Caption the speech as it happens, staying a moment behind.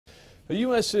A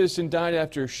U.S. citizen died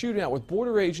after a shootout with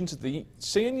border agents at the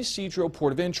San Ysidro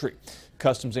port of entry.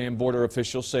 Customs and Border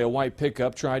officials say a white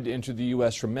pickup tried to enter the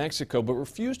U.S. from Mexico but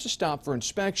refused to stop for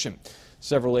inspection.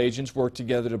 Several agents worked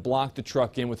together to block the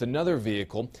truck in with another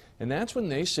vehicle, and that's when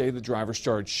they say the driver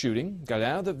started shooting, got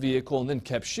out of the vehicle, and then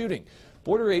kept shooting.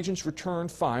 Border agents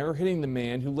returned fire, hitting the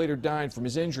man who later died from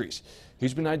his injuries.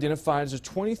 He's been identified as a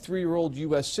 23-year-old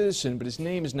U.S. citizen, but his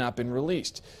name has not been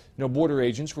released. No border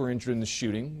agents were injured in the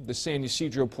shooting. The San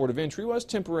Ysidro port of entry was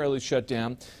temporarily shut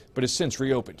down, but has since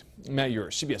reopened. Matt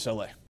Yurus, CBS LA.